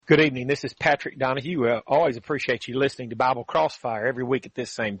Good evening. This is Patrick Donahue. I always appreciate you listening to Bible Crossfire every week at this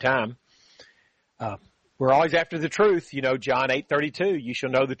same time. We're always after the truth. You know, John 8:32, you shall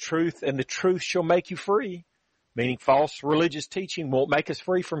know the truth and the truth shall make you free, meaning false religious teaching won't make us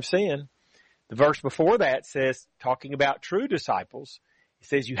free from sin. The verse before that says, talking about true disciples, it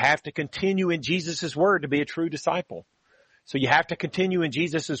says you have to continue in Jesus' word to be a true disciple. So you have to continue in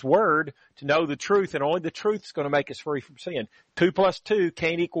Jesus' word to know the truth, and only the truth is going to make us free from sin. 2 plus 2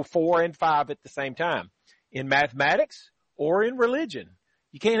 can't equal 4 and 5 at the same time. In mathematics or in religion,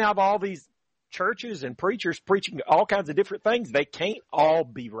 you can't have all these churches and preachers preaching all kinds of different things. They can't all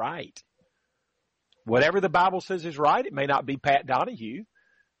be right. Whatever the Bible says is right, it may not be Pat Donahue,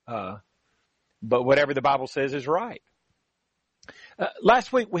 but whatever the Bible says is right.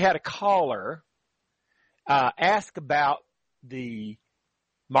 Last week we had a caller ask about the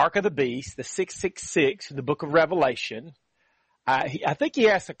mark of the beast, the 666 in the book of Revelation. I think he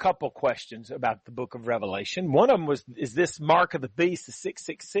asked a couple questions about the book of Revelation. One of them was, is this mark of the beast, the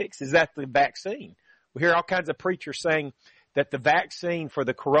 666, is that the vaccine? We hear all kinds of preachers saying that the vaccine for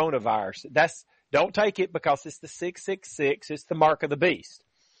the coronavirus, don't take it because it's the 666, it's the mark of the beast.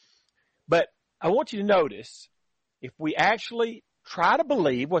 But I want you to notice, if we actually try to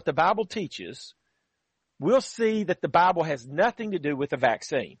believe what the Bible teaches, we'll see that the Bible has nothing to do with the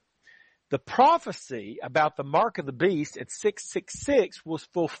vaccine. The prophecy about the mark of the beast at 666 was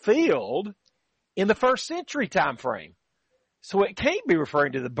fulfilled in the first century time frame. So it can't be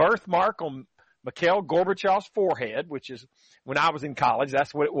referring to the birthmark on Mikhail Gorbachev's forehead, which is, when I was in college,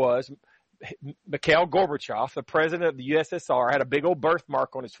 that's what it was. Mikhail Gorbachev, the president of the USSR, had a big old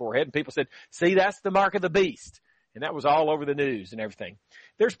birthmark on his forehead, and people said, see, that's the mark of the beast. And that was all over the news and everything.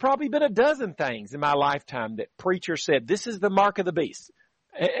 There's probably been a dozen things in my lifetime that preachers said, this is the mark of the beast.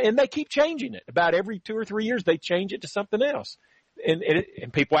 And they keep changing it. About every 2 or 3 years, they change it to something else.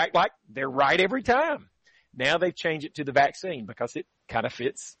 And people act like they're right every time. Now they change it to the vaccine because it kind of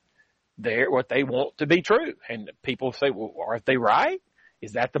fits what they want to be true. And people say, well, aren't they right?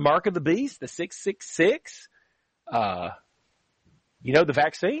 Is that the mark of the beast, the 666? The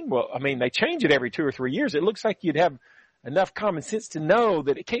vaccine? Well, I mean, they change it every 2 or 3 years. It looks like you'd have enough common sense to know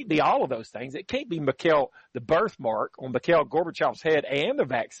that it can't be all of those things. It can't be the birthmark on Mikhail Gorbachev's head and the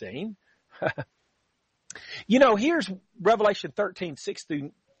vaccine. Here's Revelation 13, 6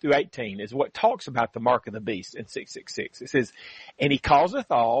 through 18 is what talks about the mark of the beast in 666. It says, and he causeth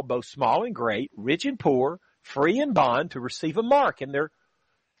all, both small and great, rich and poor, free and bond, to receive a mark in their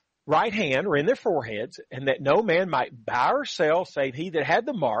right hand or in their foreheads, and that no man might buy or sell save he that had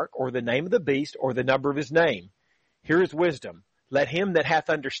the mark or the name of the beast or the number of his name. Here is wisdom. Let him that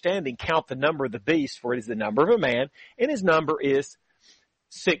hath understanding count the number of the beast, for it is the number of a man, and his number is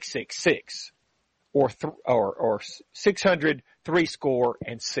 666, or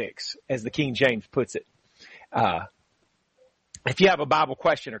 666, as the King James puts it. If you have a Bible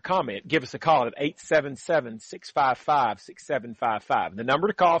question or comment, give us a call at 877-655-6755. The number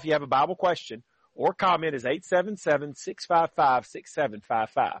to call if you have a Bible question or comment is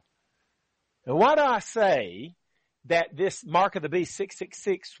 877-655-6755. And why do I say that this mark of the beast,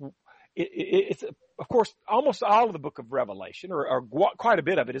 666, it's, of course, almost all of the book of Revelation, or quite a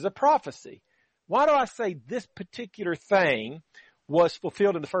bit of it, is a prophecy. Why do I say this particular thing was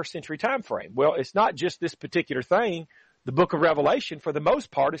fulfilled in the first century time frame? Well, it's not just this particular thing. The book of Revelation, for the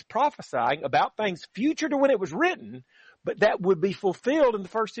most part, is prophesying about things future to when it was written, but that would be fulfilled in the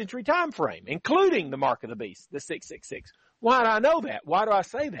first century time frame, including the mark of the beast, the 666. Why do I know that? Why do I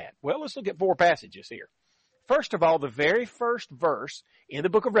say that? Well, let's look at 4 passages here. First of all, the very first verse in the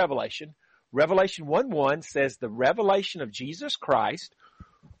book of Revelation, Revelation 1:1 says, the revelation of Jesus Christ,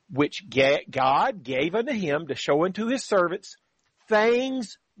 which God gave unto him to show unto his servants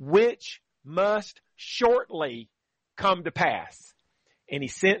things which must shortly come to pass. And he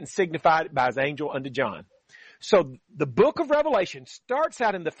sent and signified it by his angel unto John. So the book of Revelation starts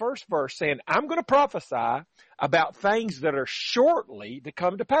out in the first verse saying, I'm going to prophesy about things that are shortly to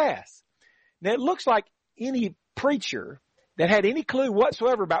come to pass. Now it looks like any preacher that had any clue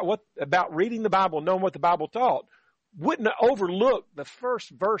whatsoever about reading the Bible, knowing what the Bible taught, wouldn't overlook the first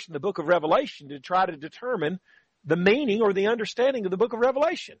verse in the book of Revelation to try to determine the meaning or the understanding of the book of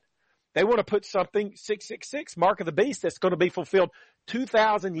Revelation. They want to put something, 666, mark of the beast, that's going to be fulfilled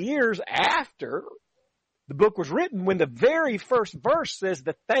 2,000 years after the book was written, when the very first verse says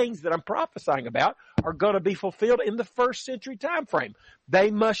the things that I'm prophesying about are going to be fulfilled in the first century time frame.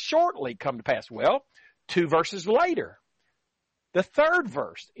 They must shortly come to pass. Well, 2 verses later, the third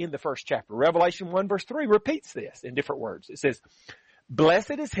verse in the first chapter, Revelation 1 verse 3, repeats this in different words. It says,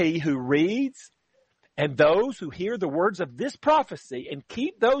 blessed is he who reads and those who hear the words of this prophecy and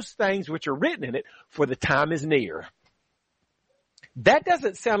keep those things which are written in it, for the time is near. That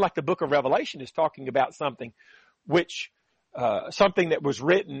doesn't sound like the book of Revelation is talking about something which, something that was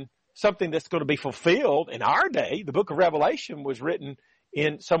written, something that's going to be fulfilled in our day. The book of Revelation was written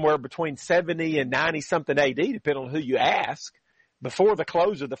in somewhere between 70 and 90 something AD, depending on who you ask, before the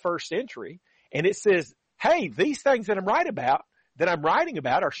close of the first century. And it says, hey, these things that I'm writing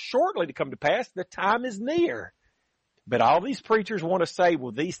about are shortly to come to pass. The time is near. But all these preachers want to say,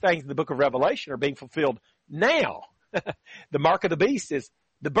 well, these things in the book of Revelation are being fulfilled now. The mark of the beast is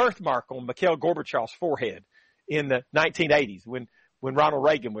the birthmark on Mikhail Gorbachev's forehead in the 1980s when Ronald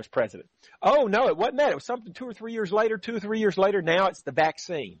Reagan was president. Oh, no, it wasn't that. It was something 2 or 3 years later. Now it's the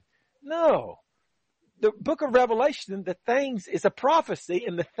vaccine. No. The book of Revelation, the things is a prophecy,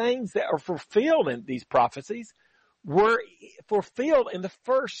 and the things that are fulfilled in these prophecies were fulfilled in the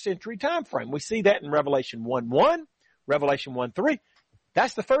first century time frame. We see that in Revelation 1:1, Revelation 1:3.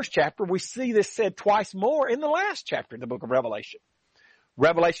 That's the first chapter. We see this said twice more in the last chapter of the book of Revelation.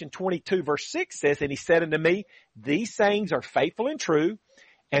 Revelation 22 verse 6 says, and he said unto me, these sayings are faithful and true,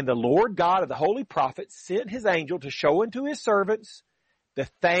 and the Lord God of the holy prophets sent his angel to show unto his servants the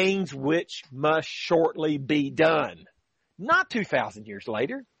things which must shortly be done. Not 2,000 years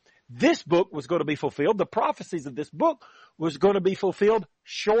later. This book was going to be fulfilled. The prophecies of this book was going to be fulfilled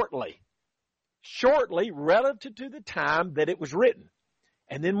shortly. Shortly relative to the time that it was written.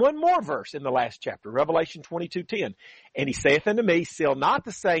 And then one more verse in the last chapter, Revelation 22:10. And he saith unto me, seal not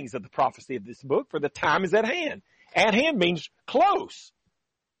the sayings of the prophecy of this book, for the time is at hand. At hand means close.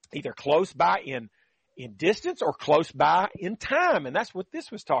 Either close by in distance or close by in time. And that's what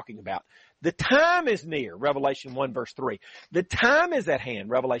this was talking about. The time is near, Revelation 1 verse 3. The time is at hand,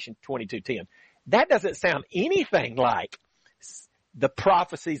 Revelation 22:10. That doesn't sound anything like the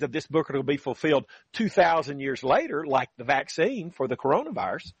prophecies of this book are going to be fulfilled 2,000 years later, like the vaccine for the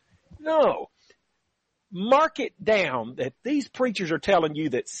coronavirus. No. Mark it down that these preachers are telling you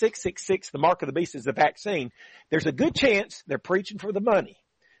that 666, the mark of the beast, is the vaccine. There's a good chance they're preaching for the money.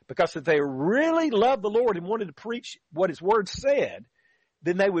 Because if they really loved the Lord and wanted to preach what his word said,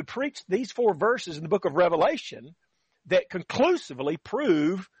 then they would preach these 4 verses in the book of Revelation that conclusively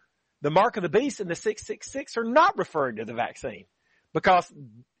prove the mark of the beast and the 666 are not referring to the vaccine. Because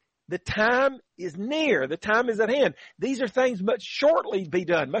the time is near. The time is at hand. These are things must shortly be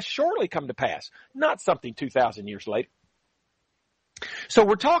done, must shortly come to pass, not something 2,000 years later. So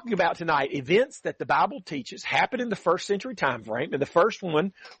we're talking about tonight events that the Bible teaches happen in the first century time frame. And the first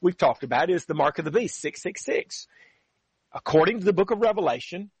one we've talked about is the mark of the beast, 666. According to the book of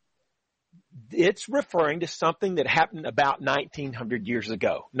Revelation, it's referring to something that happened about 1900 years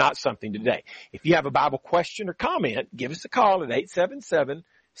ago, not something today. If you have a Bible question or comment, give us a call at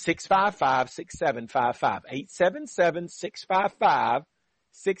 877-655-6755.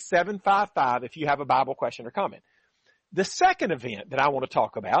 877-655-6755 if you have a Bible question or comment. The second event that I want to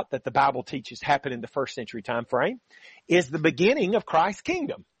talk about that the Bible teaches happened in the first century time frame is the beginning of Christ's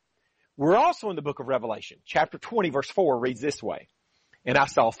kingdom. We're also in the book of Revelation. Chapter 20 verse 4 reads this way. And I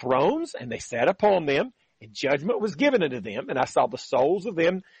saw thrones, and they sat upon them, and judgment was given unto them. And I saw the souls of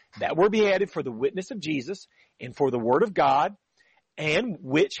them that were beheaded for the witness of Jesus and for the word of God, and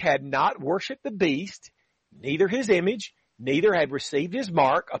which had not worshipped the beast, neither his image, neither had received his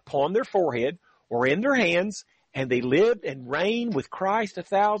mark upon their forehead or in their hands, and they lived and reigned with Christ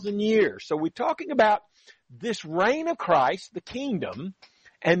 1,000 years. So we're talking about this reign of Christ, the kingdom,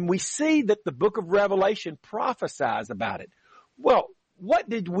 and we see that the book of Revelation prophesies about it. Well, what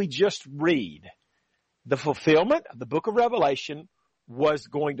did we just read? The fulfillment of the book of Revelation was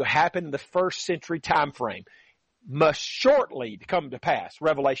going to happen in the first century time frame. Must shortly come to pass,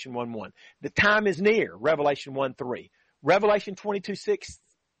 Revelation 1:1. The time is near, Revelation 1:3. Revelation 22:6,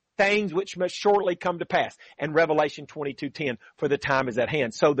 things which must shortly come to pass. And Revelation 22:10, for the time is at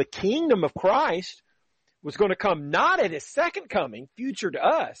hand. So the kingdom of Christ was going to come not at his second coming, future to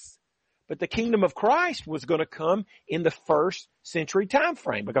us, but the kingdom of Christ was going to come in the first century time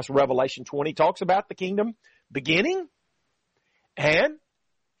frame, because Revelation 20 talks about the kingdom beginning, and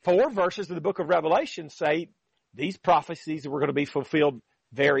 4 verses of the book of Revelation say these prophecies were going to be fulfilled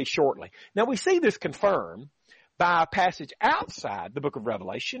very shortly. Now we see this confirmed by a passage outside the book of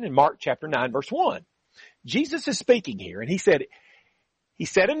Revelation in Mark chapter 9 verse 1. Jesus is speaking here, and he said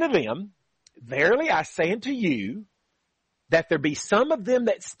unto them, verily I say unto you, that there be some of them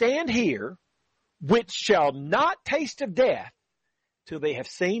that stand here, which shall not taste of death, till they have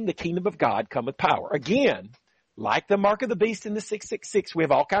seen the kingdom of God come with power. Again, like the mark of the beast in the 666, we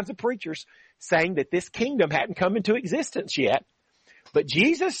have all kinds of preachers saying that this kingdom hadn't come into existence yet. But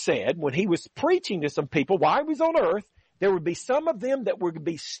Jesus said when he was preaching to some people while he was on earth, there would be some of them that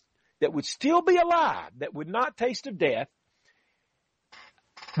would still be alive, that would not taste of death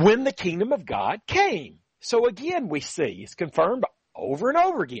when the kingdom of God came. So again, we see, it's confirmed over and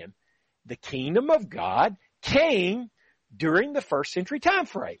over again, the kingdom of God came during the first century time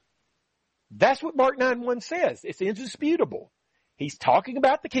frame. That's what Mark 9:1 says. It's indisputable. He's talking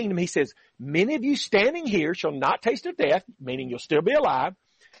about the kingdom. He says, many of you standing here shall not taste of death, meaning you'll still be alive,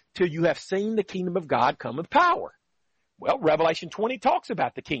 till you have seen the kingdom of God come with power. Well, Revelation 20 talks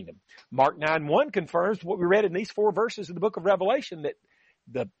about the kingdom. Mark 9:1 confirms what we read in these 4 verses of the book of Revelation, that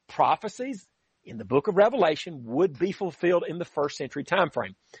the prophecies in the book of Revelation would be fulfilled in the first century time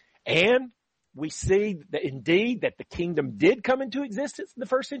frame. And we see that indeed that the kingdom did come into existence in the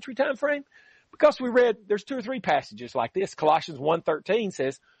first century time frame, because we read, there's 2 or 3 passages like this. Colossians 1:13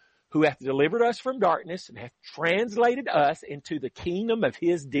 says, who hath delivered us from darkness and hath translated us into the kingdom of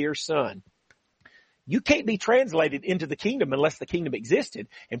his dear Son. You can't be translated into the kingdom unless the kingdom existed.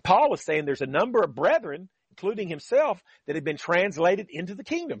 And Paul is saying there's a number of brethren, including himself, that had been translated into the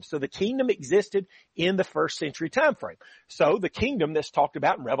kingdom. So the kingdom existed in the first century time frame. So the kingdom that's talked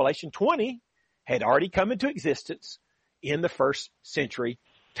about in Revelation 20 had already come into existence in the first century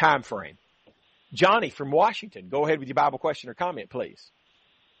time frame. Johnny from Washington, go ahead with your Bible question or comment, please.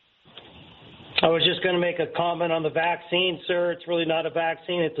 I was just going to make a comment on the vaccine, sir. It's really not a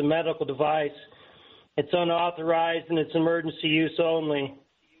vaccine. It's a medical device. It's unauthorized and it's emergency use only.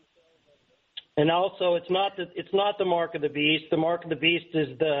 And also, it's not the mark of the beast. The mark of the beast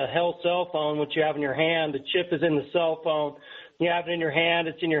is the Hell cell phone, which you have in your hand. The chip is in the cell phone. You have it in your hand.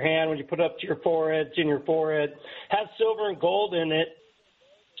 It's in your hand. When you put it up to your forehead, it's in your forehead. It has silver and gold in it.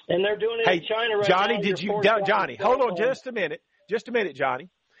 And they're doing it in China right Johnny, now. Johnny, hold on just a minute. Just a minute, Johnny.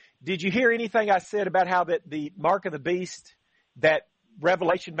 Did you hear anything I said about how that the mark of the beast, that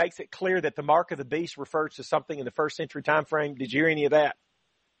Revelation makes it clear that the mark of the beast refers to something in the first century time frame? Did you hear any of that?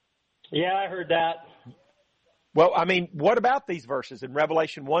 Yeah, I heard that. Well, I mean, what about these verses in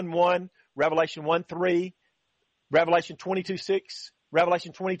Revelation 1:1, Revelation 1:3, Revelation 22:6,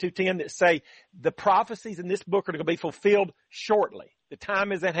 Revelation 22:10 that say the prophecies in this book are going to be fulfilled shortly? The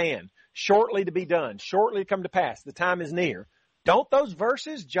time is at hand, shortly to be done, shortly to come to pass. The time is near. Don't those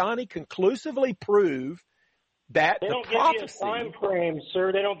verses, Johnny, conclusively prove that they the prophecy... They don't give you a time frame,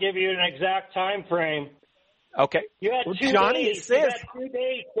 sir. They don't give you an exact time frame. Okay. You had 2 Johnny, days. it says... You've had 2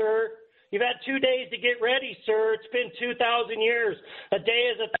 days, sir. You've had 2 days to get ready, sir. It's been 2,000 years. A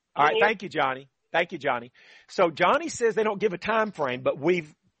day is a... All right, thank you, Johnny. Thank you, Johnny. So Johnny says they don't give a time frame, but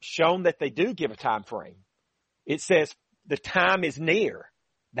we've shown that they do give a time frame. It says the time is near.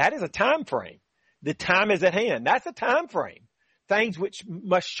 That is a time frame. The time is at hand. That's a time frame. Things which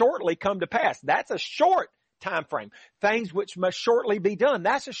must shortly come to pass. That's a short time frame. Things which must shortly be done.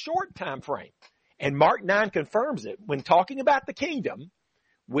 That's a short time frame. And Mark 9 confirms it. When talking about the kingdom,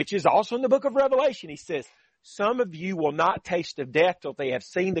 which is also in the book of Revelation, he says, some of you will not taste of death till they have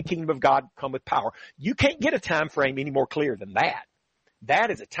seen the kingdom of God come with power. You can't get a time frame any more clear than that.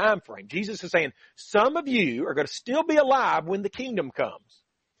 That is a time frame. Jesus is saying, some of you are going to still be alive when the kingdom comes.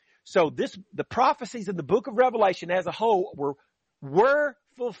 So the prophecies in the book of Revelation as a whole were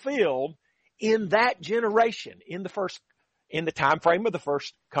fulfilled in that generation, in the time frame of the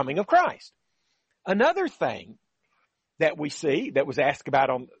first coming of Christ. Another thing that we see that was asked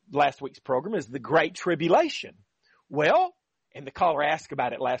about on last week's program is the Great Tribulation. Well, and the caller asked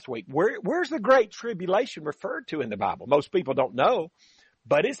about it last week. Where's the Great Tribulation referred to in the Bible? Most people don't know,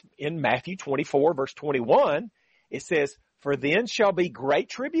 but it's in Matthew 24, verse 21. It says, for then shall be great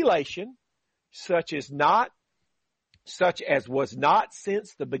tribulation, such as was not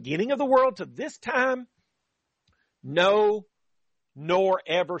since the beginning of the world to this time, no, nor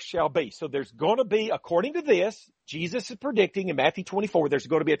ever shall be. So there's going to be, according to this, Jesus is predicting in Matthew 24, there's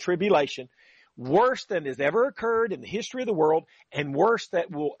going to be a tribulation worse than has ever occurred in the history of the world, and worse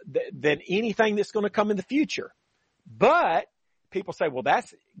than anything that's going to come in the future. But people say, well,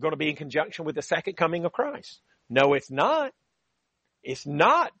 that's going to be in conjunction with the second coming of Christ. No, it's not. It's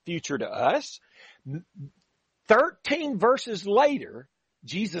not future to us. 13 verses later,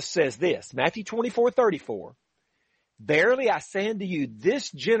 Jesus says this, Matthew 24:34. Verily I say unto you, this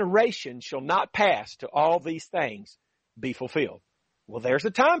generation shall not pass till all these things be fulfilled. Well, there's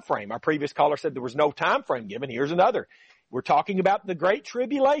a time frame. Our previous caller said there was no time frame given. Here's another. We're talking about the Great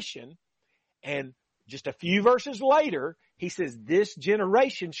Tribulation, and just a few verses later, he says, this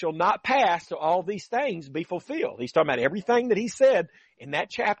generation shall not pass till all these things be fulfilled. He's talking about everything that he said in that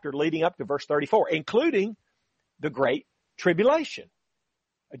chapter leading up to verse 34, including the Great Tribulation.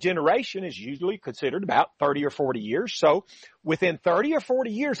 A generation is usually considered about 30 or 40 years. So within 30 or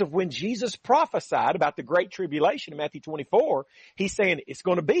 40 years of when Jesus prophesied about the Great Tribulation in Matthew 24, he's saying it's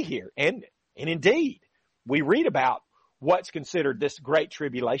going to be here. And indeed, we read about what's considered this Great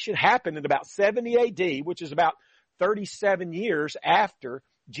Tribulation happened in about 70 AD, which is about 37 years after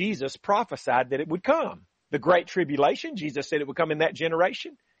Jesus prophesied that it would come. The Great Tribulation, Jesus said it would come in that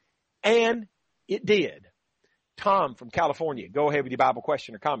generation, and it did. Tom from California, go ahead with your Bible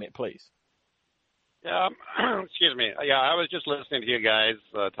question or comment, please. Yeah, excuse me. Yeah, I was just listening to you guys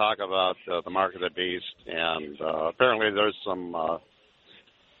talk about the mark of the beast, and apparently there's some,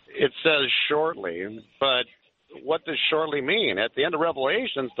 it says shortly, but what does shortly mean? At the end of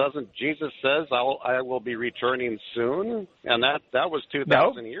Revelations, doesn't Jesus says, I will be returning soon? And that was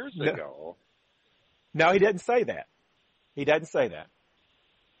 2,000 years ago. No, he didn't say that. He doesn't say that.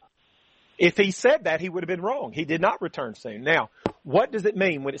 If he said that, he would have been wrong. He did not return soon. Now, what does it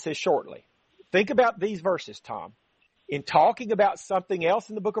mean when it says shortly? Think about these verses, Tom. In talking about something else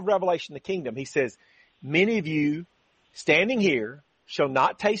in the book of Revelation, the kingdom, he says, many of you standing here shall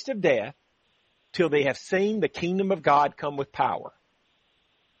not taste of death till they have seen the kingdom of God come with power.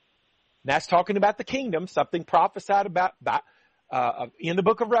 And that's talking about the kingdom, something prophesied about in the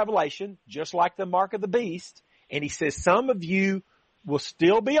book of Revelation, just like the mark of the beast. And he says, some of you will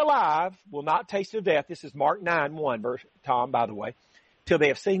still be alive, will not taste of death. This is Mark 9:1, verse, Tom, by the way, till they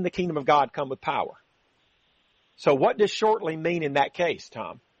have seen the kingdom of God come with power. So what does shortly mean in that case,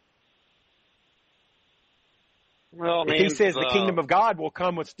 Tom? Well, if he says the kingdom of God will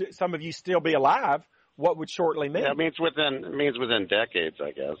come with some of you still be alive, what would shortly mean? Yeah, it means within decades, I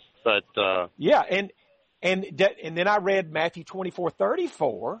guess. But yeah, and then I read Matthew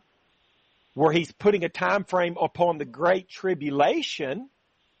 24:34, where he's putting a time frame upon the great tribulation,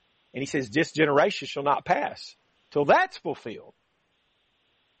 and he says, this generation shall not pass till that's fulfilled.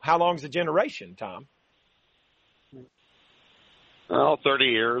 How long's a generation, Tom? Well, 30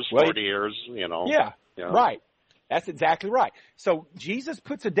 years, 40 years, you know. Yeah, right. That's exactly right. So Jesus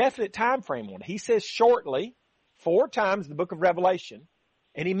puts a definite time frame on it. He says shortly, 4 times in the book of Revelation,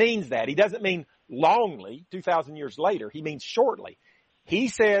 and he means that. He doesn't mean longly, 2,000 years later. He means shortly. He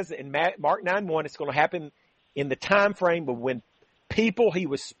says in Mark 9:1, it's going to happen in the time frame of when people he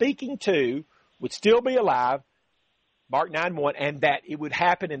was speaking to would still be alive, Mark 9:1, and that it would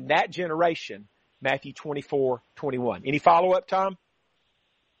happen in that generation, Matthew 24:21. Any follow-up, Tom?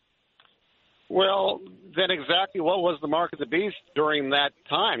 Well, then exactly what was the mark of the beast during that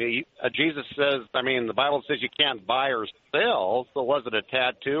time? Jesus says, the Bible says you can't buy or sell, so was it a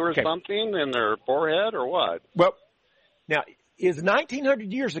tattoo or something in their forehead or what? Well, now, is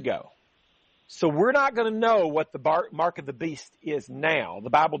 1,900 years ago, so we're not going to know what the mark of the beast is now.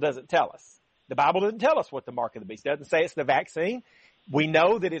 The Bible doesn't tell us. The Bible doesn't tell us what the mark of the beast. It doesn't say it's the vaccine. We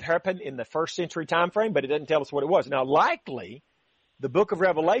know that it happened in the first century time frame, but it doesn't tell us what it was. Now, likely, the book of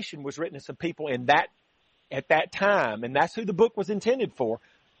Revelation was written to some people at that time, and that's who the book was intended for.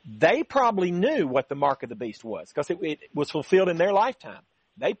 They probably knew what the mark of the beast was because it was fulfilled in their lifetime.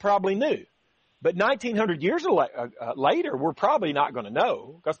 They probably knew. But 1,900 years later, we're probably not going to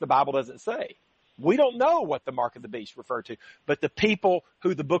know because the Bible doesn't say. We don't know what the mark of the beast referred to, but the people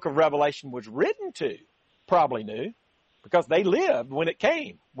who the book of Revelation was written to probably knew because they lived when it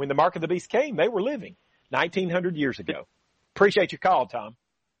came. When the mark of the beast came, they were living 1,900 years ago. Appreciate your call, Tom.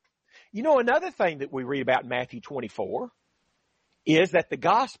 You know, another thing that we read about in Matthew 24 is that the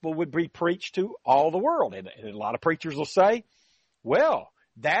gospel would be preached to all the world. And a lot of preachers will say, well,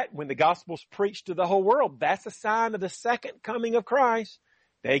 that when the gospel's preached to the whole world, that's a sign of the second coming of Christ.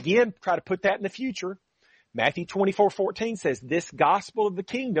 They again try to put that in the future. Matthew 24:14 says, this gospel of the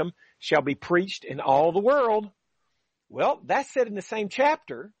kingdom shall be preached in all the world. Well, that's said in the same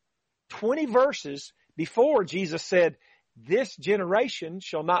chapter, 20 verses before Jesus said, this generation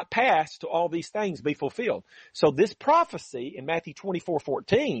shall not pass till all these things be fulfilled. So this prophecy in Matthew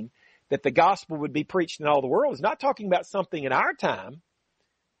 24:14 that the gospel would be preached in all the world is not talking about something in our time.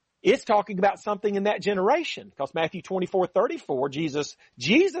 It's talking about something in that generation because Matthew 24:34,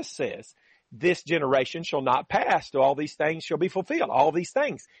 Jesus says, this generation shall not pass till all these things shall be fulfilled. All these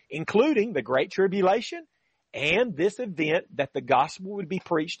things, including the great tribulation and this event that the gospel would be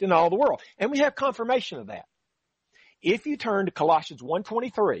preached in all the world. And we have confirmation of that. If you turn to Colossians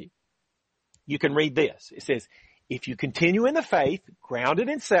 1:23, you can read this. It says, if you continue in the faith, grounded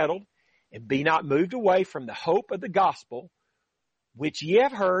and settled, and be not moved away from the hope of the gospel, which ye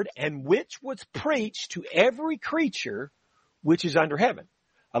have heard, and which was preached to every creature which is under heaven.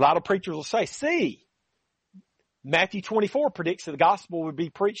 A lot of preachers will say, see, Matthew 24 predicts that the gospel would be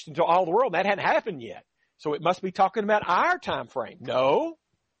preached into all the world. That hadn't happened yet. So it must be talking about our time frame. No,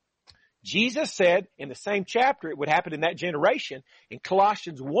 Jesus said in the same chapter it would happen in that generation. In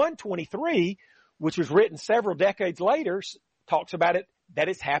Colossians 1:23, which was written several decades later, talks about it, that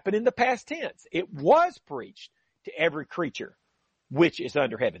it's happened in the past tense. It was preached to every creature which is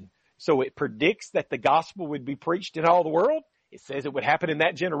under heaven. So it predicts that the gospel would be preached in all the world. It says it would happen in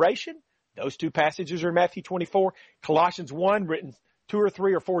that generation. Those two passages are in Matthew 24. Colossians 1, written 2 or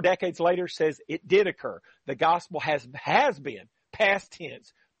 3 or 4 decades later, says it did occur. The gospel has been, past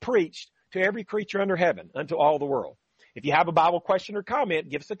tense, preached to every creature under heaven, unto all the world. If you have a Bible question or comment,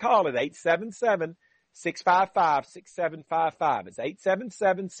 give us a call at 877-655-6755. It's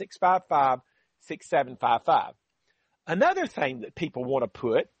 877-655-6755. Another thing that people want to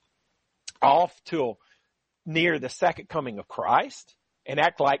put off till near the second coming of Christ and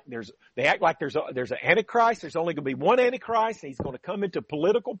act like there's an Antichrist. There's only going to be one Antichrist, and he's going to come into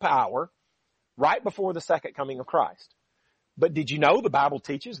political power right before the second coming of Christ. But did you know the Bible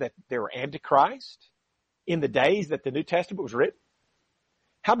teaches that there were Antichrists in the days that the New Testament was written?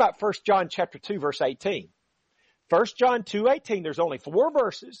 How about 1 John chapter 2, verse 18? 1 John 2:18, there's only 4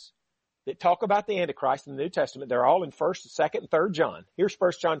 verses that talk about the Antichrist in the New Testament. They're all in 1st, 2nd, and 3rd John. Here's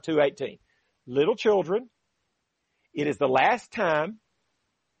 1 John 2:18. Little children, it is the last time,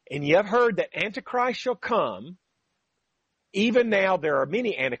 and ye have heard that Antichrist shall come. Even now there are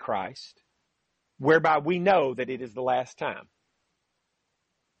many Antichrists, whereby we know that it is the last time.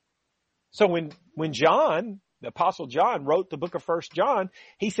 So when John, the Apostle John, wrote the book of 1 John,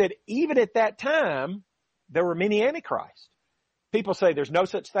 he said, even at that time, there were many Antichrists. People say there's no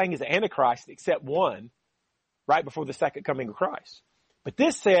such thing as an Antichrist except one right before the second coming of Christ. But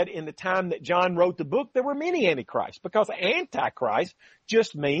this said in the time that John wrote the book, there were many Antichrists, because Antichrist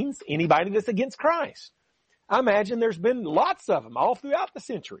just means anybody that's against Christ. I imagine there's been lots of them all throughout the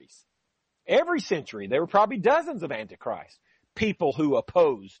centuries. Every century, there were probably dozens of Antichrists, people who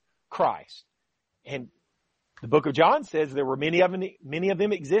opposed Christ. And the book of John says there were many of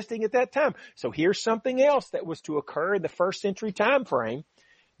them existing at that time. So here's something else that was to occur in the first century time frame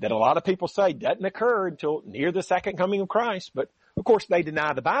that a lot of people say doesn't occur until near the second coming of Christ. But of course, they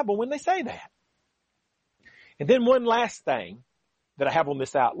deny the Bible when they say that. And then one last thing that I have on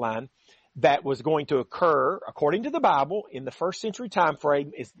this outline that was going to occur, according to the Bible, in the first century time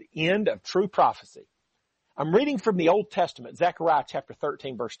frame is the end of true prophecy. I'm reading from the Old Testament, Zechariah chapter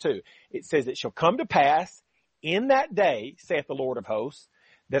 13, verse 2. It says, it shall come to pass in that day, saith the Lord of hosts,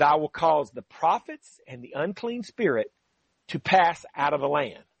 that I will cause the prophets and the unclean spirit to pass out of the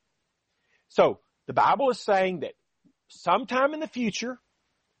land. So the Bible is saying that sometime in the future,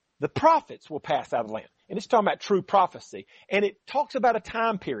 the prophets will pass out of the land. And it's talking about true prophecy. And it talks about a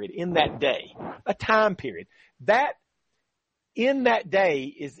time period in that day. A time period. That, in that day,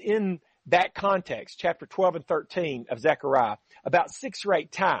 is in that context, chapter 12 and 13 of Zechariah, about 6 or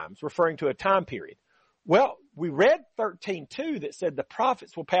 8 times, referring to a time period. Well, we read 13:2 that said the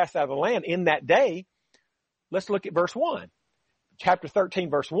prophets will pass out of the land in that day. Let's look at verse 1. Chapter 13,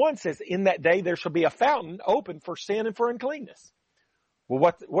 verse 1 says, in that day there shall be a fountain open for sin and for uncleanness.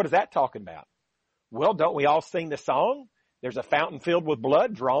 Well, what is that talking about? Well, don't we all sing the song? There's a fountain filled with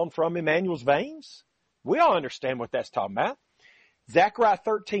blood drawn from Emmanuel's veins. We all understand what that's talking about. Zechariah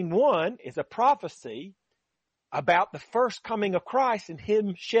 13:1 is a prophecy about the first coming of Christ and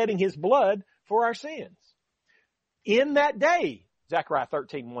him shedding his blood for our sins. In that day, Zechariah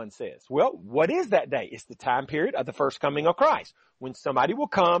 13:1 says. Well, what is that day? It's the time period of the first coming of Christ, when somebody will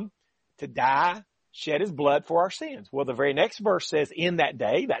come to die, shed his blood for our sins. Well, the very next verse says, in that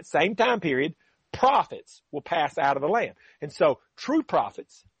day, that same time period, prophets will pass out of the land. And so true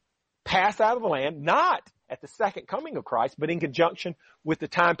prophets pass out of the land, not at the second coming of Christ, but in conjunction with the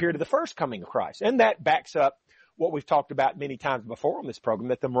time period of the first coming of Christ. And that backs up what we've talked about many times before on this program,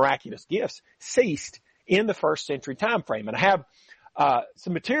 that the miraculous gifts ceased in the first century time frame. And I have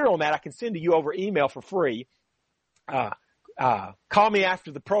some material on that I can send to you over email for free. Call me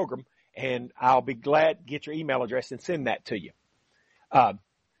after the program, and I'll be glad to get your email address and send that to you.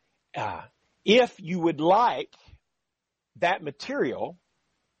 If you would like that material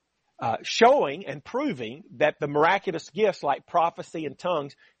showing and proving that the miraculous gifts like prophecy and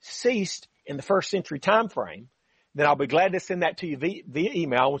tongues ceased in the first century time frame, then I'll be glad to send that to you via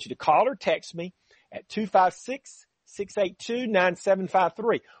email. I want you to call or text me at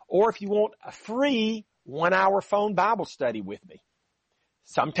 256-682-9753. Or if you want a free 1-hour phone Bible study with me,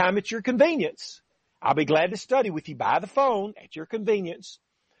 sometime at your convenience, I'll be glad to study with you by the phone at your convenience.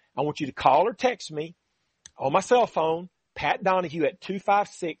 I want you to call or text me on my cell phone, Pat Donahue, at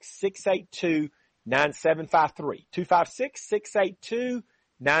 256-682-9753.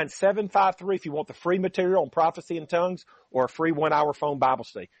 256-682-9753 if you want the free material on prophecy and tongues or a free 1-hour phone Bible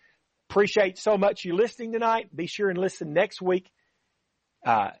study. Appreciate so much you listening tonight. Be sure and listen next week,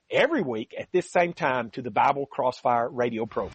 every week at this same time to the Bible Crossfire radio program.